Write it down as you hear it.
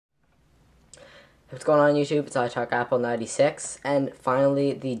What's going on YouTube? It's iTalk Apple 96, and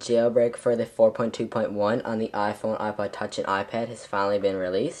finally the jailbreak for the 4.2.1 on the iPhone, iPod Touch, and iPad has finally been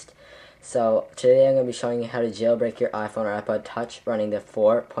released. So today I'm going to be showing you how to jailbreak your iPhone or iPod Touch running the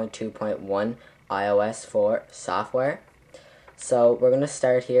 4.2.1 iOS 4 software. So we're going to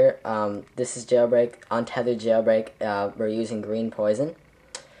start here. This is jailbreak, untethered jailbreak. We're using green poison.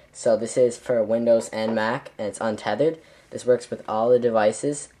 So this is for Windows and Mac, and it's untethered. This works with all the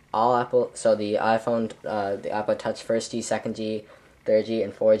devices. All Apple, so the iPhone, the iPod Touch 1st G, 2nd G, 3rd G,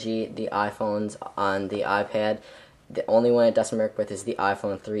 and 4G, the iPhones on the iPad. The only one it doesn't work with is the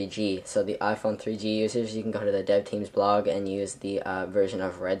iPhone 3G. So the iPhone 3G users, you can go to the dev team's blog and use the version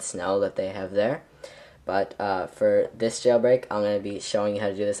of Red Snow that they have there. But for this jailbreak, I'm going to be showing you how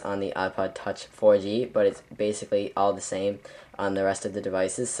to do this on the iPod Touch 4G, but it's basically all the same on the rest of the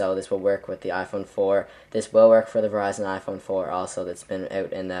devices. So this will work with the iPhone 4. This will work for the Verizon iPhone 4 also, that's been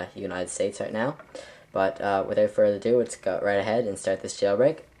out in the United States right now. But without further ado, let's go right ahead and start this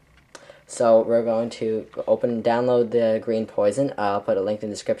jailbreak. So we're going to open and download the green poison. I'll put a link in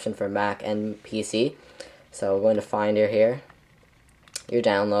the description for Mac and PC. So we're going to find your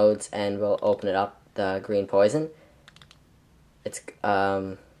downloads, and we'll open it up, the green poison. It's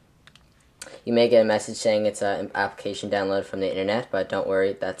you may get a message saying it's an application download from the internet, but don't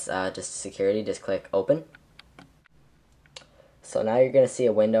worry, that's just security. Just click open. So now you're going to see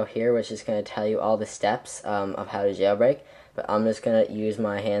a window here which is going to tell you all the steps of how to jailbreak, but I'm just going to use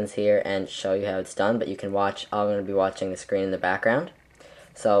my hands here and show you how it's done, but you can watch. I'm going to be watching the screen in the background.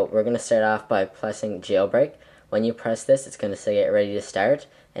 So we're going to start off by pressing jailbreak. When you press this, it's going to say get ready to start,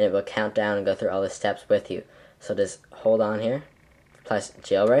 and it will count down and go through all the steps with you. So just hold on here, press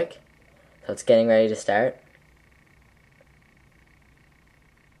jailbreak. So it's getting ready to start.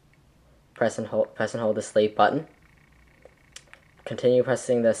 Press and hold the sleep button. Continue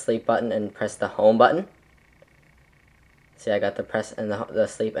pressing the sleep button and press the home button. See, I got the press and the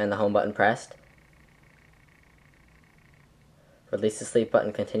sleep and the home button pressed. Release the sleep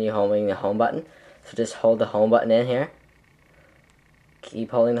button, continue holding the home button. So just hold the home button in here.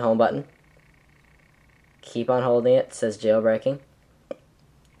 Keep holding the home button. Keep on holding it. It says jailbreaking.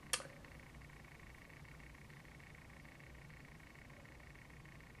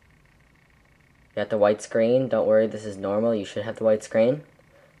 You got the white screen. Don't worry, this is normal. You should have the white screen.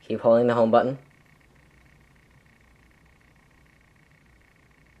 Keep holding the home button.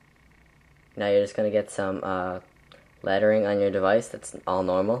 Now you're just going to get some lettering on your device. That's all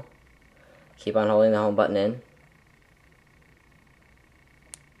normal. Keep on holding the home button in.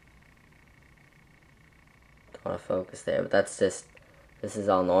 Don't want to focus there, but this is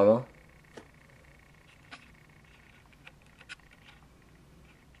all normal.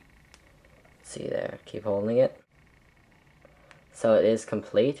 See there, keep holding it. So it is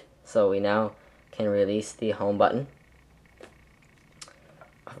complete. So we now can release the home button.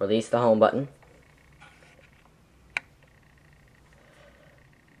 Release the home button.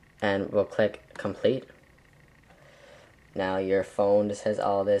 And we'll click complete. Now your phone just has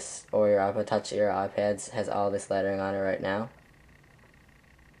all this, or your iPod Touch, your iPads has all this lettering on it right now.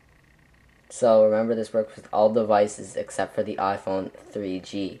 So remember, this works with all devices except for the iPhone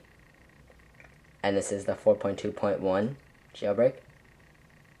 3G. And this is the 4.2.1 jailbreak.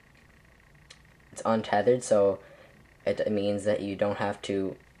 It's untethered, so it means that you don't have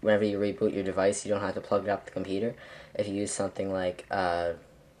to, whenever you reboot your device, you don't have to plug it up to the computer. If you use something like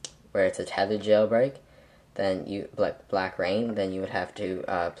where it's a tethered jailbreak, then Black Rain, then you would have to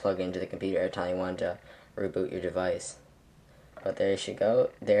plug into the computer every time you want to reboot your device. But there you should go.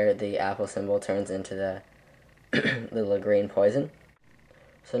 There the Apple symbol turns into the little green poison.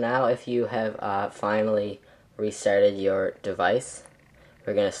 So now if you have finally restarted your device,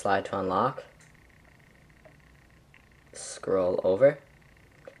 we're going to slide to unlock. Scroll over,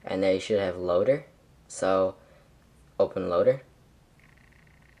 and there you should have loader. So open loader.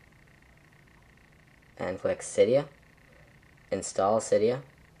 And click Cydia. Install Cydia.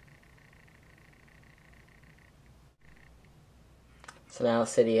 So now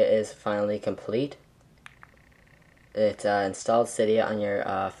Cydia is finally complete. It installed Cydia on your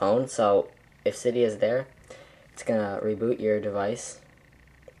phone. So if Cydia is there, it's gonna reboot your device.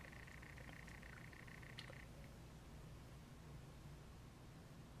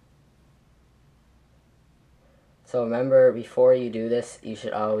 So remember, before you do this, you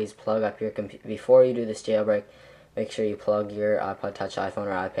should always plug up your computer. Before you do this jailbreak, make sure you plug your iPod Touch, iPhone,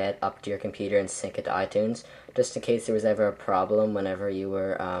 or iPad up to your computer and sync it to iTunes. Just in case there was ever a problem whenever you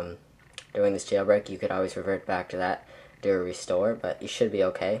were doing this jailbreak, you could always revert back to that, do a restore, but you should be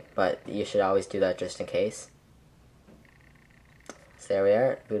okay. But you should always do that just in case. So there we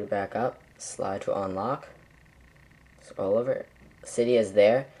are, boot it back up. slide to unlock, scroll over. Cydia is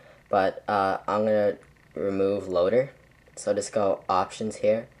there, but I'm gonna remove loader. So just go options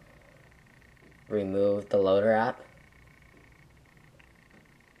here, remove the loader app.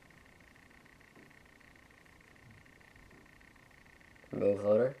 Remove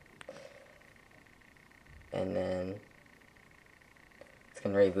loader. And then it's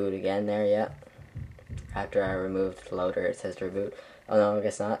gonna reboot again there, yeah. After I removed loader, it says to reboot. Oh no, I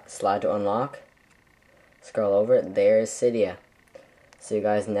guess not. Slide to unlock. Scroll over, there's Cydia. So you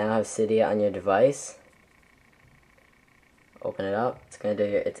guys now have Cydia on your device. Open it up. It's going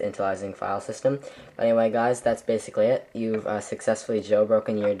to do its initializing file system. But anyway, guys, that's basically it. You've successfully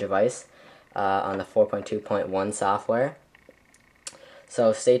jailbroken your device on the 4.2.1 software.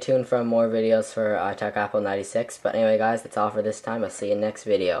 So stay tuned for more videos for Tech Apple 96. But anyway, guys, that's all for this time. I'll see you in the next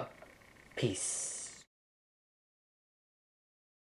video. Peace.